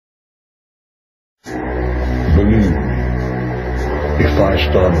Believe me, if I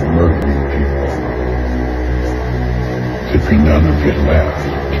started murdering people, there'd be none of it left.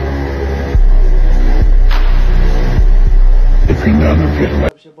 There'd be none of it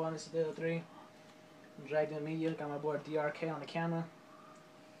left. It's your boy Mr. D.U.M. I'm Dragged in Media, got my boy D.R.K on the camera.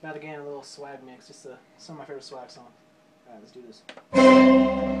 About to get in a little swag mix, just some of my favorite swag songs. Alright, let's do this.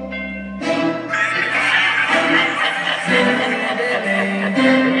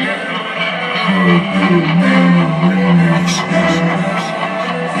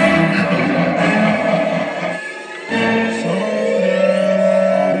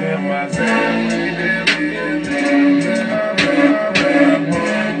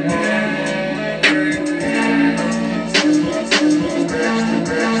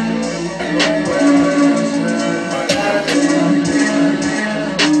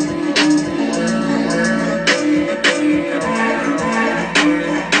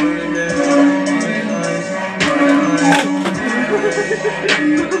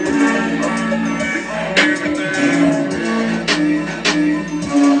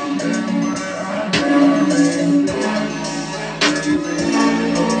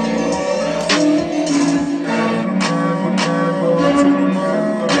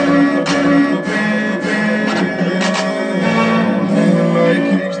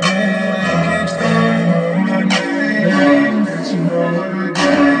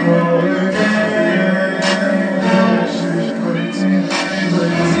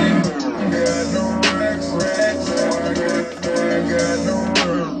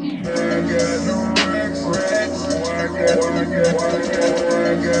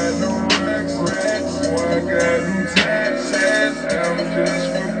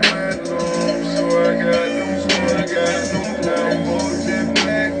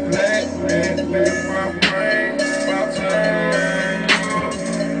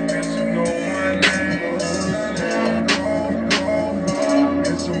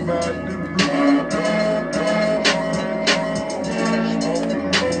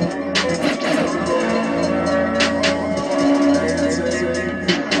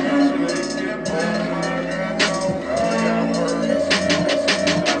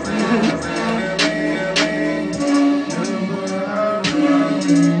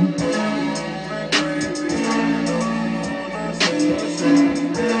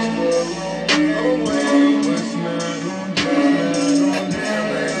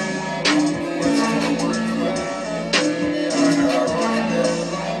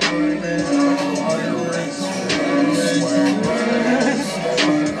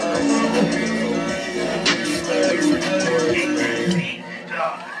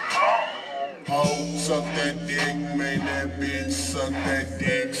 Suck that dick, make that bitch suck that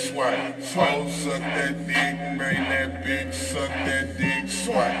dick, swipe. Ho, suck that dick, make that bitch suck that dick,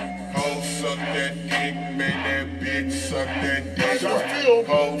 swipe. Ho, suck that dick, make that bitch suck that dick, swipe.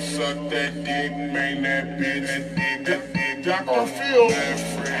 Ho, suck that dick, make that bitch that dick, Dr. Phil.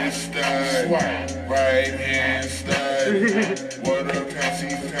 Left wrist stud, right hand stud. What up, Patsy,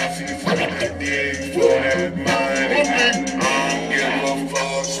 suck that dick for that money. I don't give a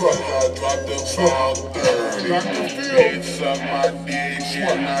fuck, I dropped the ball 30. Dr. Phil. Bitch up my dick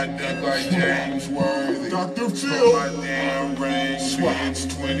and I duck like James Worthy. Dr. Phil. My damn ring, bitch,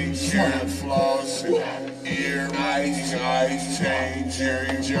 20 karat floss. Ear, eyes, chain,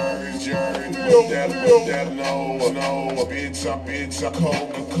 jerry. That no, bitch, I'm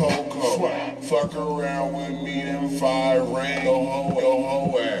Coca. Fuck around with me, them 5 rain, yo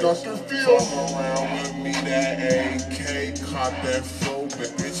ho ass. Dr. Phil. Fuck around with me, that AK, caught that flow,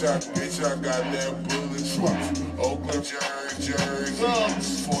 bitch, I got that bullet truck. Oakland jersey,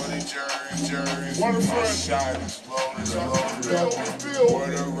 40 jerseys. My shot is loaded.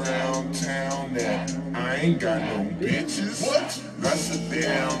 Word around town that I ain't got no bitches. What? That's a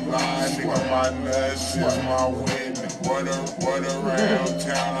damn lie, nigga. My nuts is my witness. Word around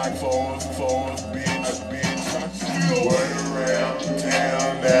town like fours, bitch. Word around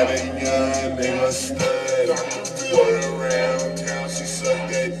town that a young nigga stud. Word around town she suck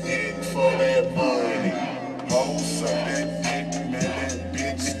that dick for that money. Ho, suck that dick, man, that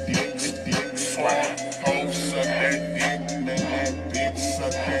bitch dick swag. Ho, suck that dick, man, that bitch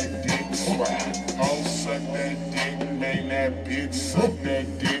suck that dick swag. Ho, suck that dick, man, that bitch suck that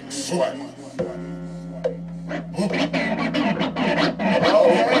dick swag. Okay.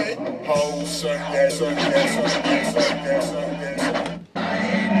 Ho, suck that.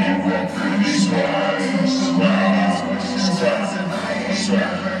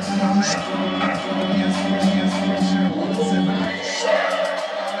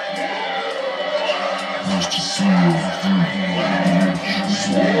 Just to see you through.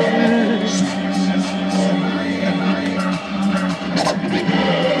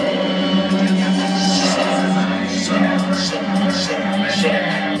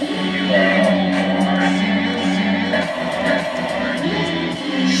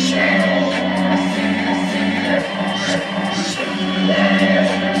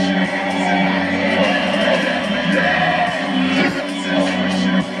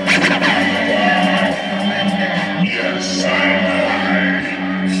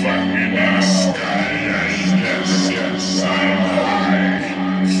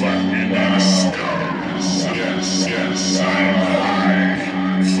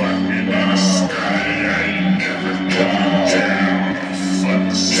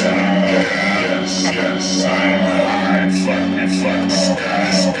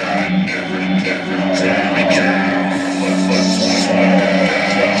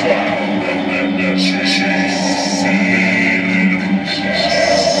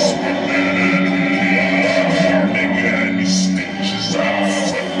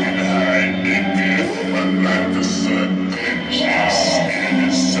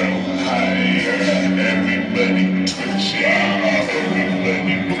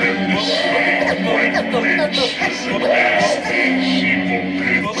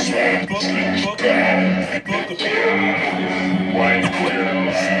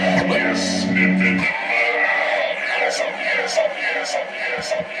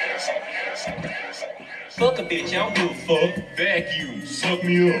 Fuck a bitch, I don't give a fuck. Vacuum, suck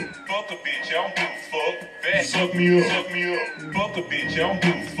me up. Fuck a bitch, I don't give a fuck. Vacuum, suck me up. Suck me up. Fuck a bitch, I don't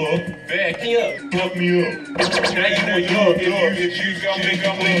give a fuck. Vacuum, fuck me up. Now you know you up. If you got me,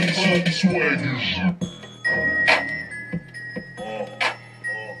 I'm in the club.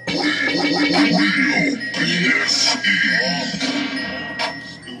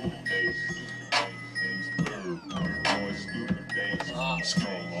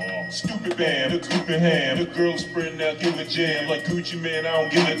 Stupid bam, the stupid ham. The girls spreading out, give a jam. Like Gucci man, I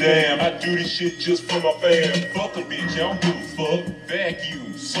don't give a damn. I do this shit just for my fam. Fuck a bitch, I don't give a fuck.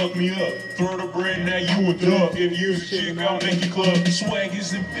 Vacuum, suck me up. Throw the bread, now you a duck. If you a chick, I'll make you club. Swag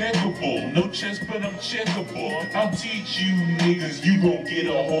is impeccable. No chest, but I'm checkable. I'll teach you niggas, you gon' get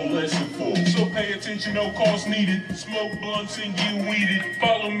a whole lesson for. So pay attention, no cost needed. Smoke blunts and get weeded.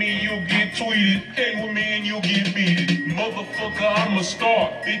 Follow me, you'll get tweeted. Hang with me and you'll get beated. Motherfucker, I'm a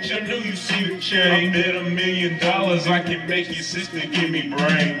star. Bitch, I know you see the chain. I bet $1 million I can make your sister give me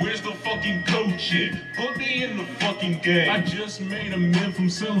brain. Where's the fucking coach at? Put me in the fucking game. I just made $1 million from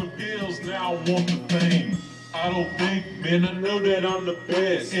selling pills, now I want the fame. I don't think, man, I know that I'm the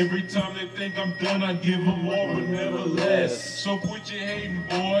best. Every time they think I'm done, I give them more, but never less. So quit your hating,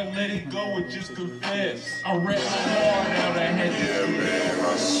 boy, let it go and just confess. I rap my heart out, I had to. Yeah, man,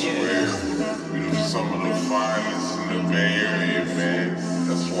 I swear. We do some of the finest in the Bay Area, man.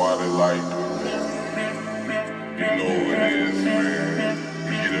 That's why they like it. You know what it is, man.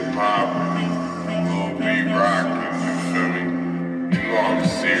 We get it poppin', little beat rockin', you feel me? You know I'm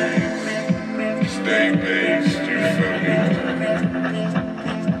serious. Stay based, you feel me?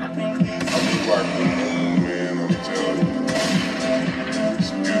 I look like the moon, man, I'm telling you.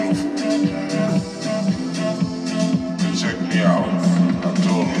 It's beautiful. Check me out. I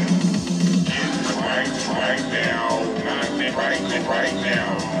told him, get right down, not right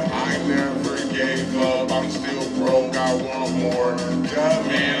now. I never gave up, I'm still broke, I want more. Yeah,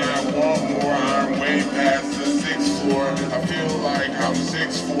 man, I want more. I'm way past the 6th floor. I feel like I'm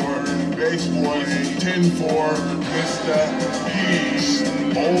 6'4", base boy, 10'4", Mr. Peace.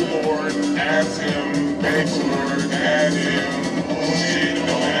 Oh Lord, ask him, base Lord, ask him. Oh shit, don't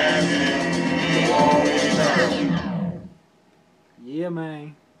ask him. He always asks. Yeah,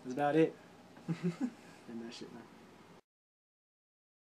 man. That's about it. And that shit, man.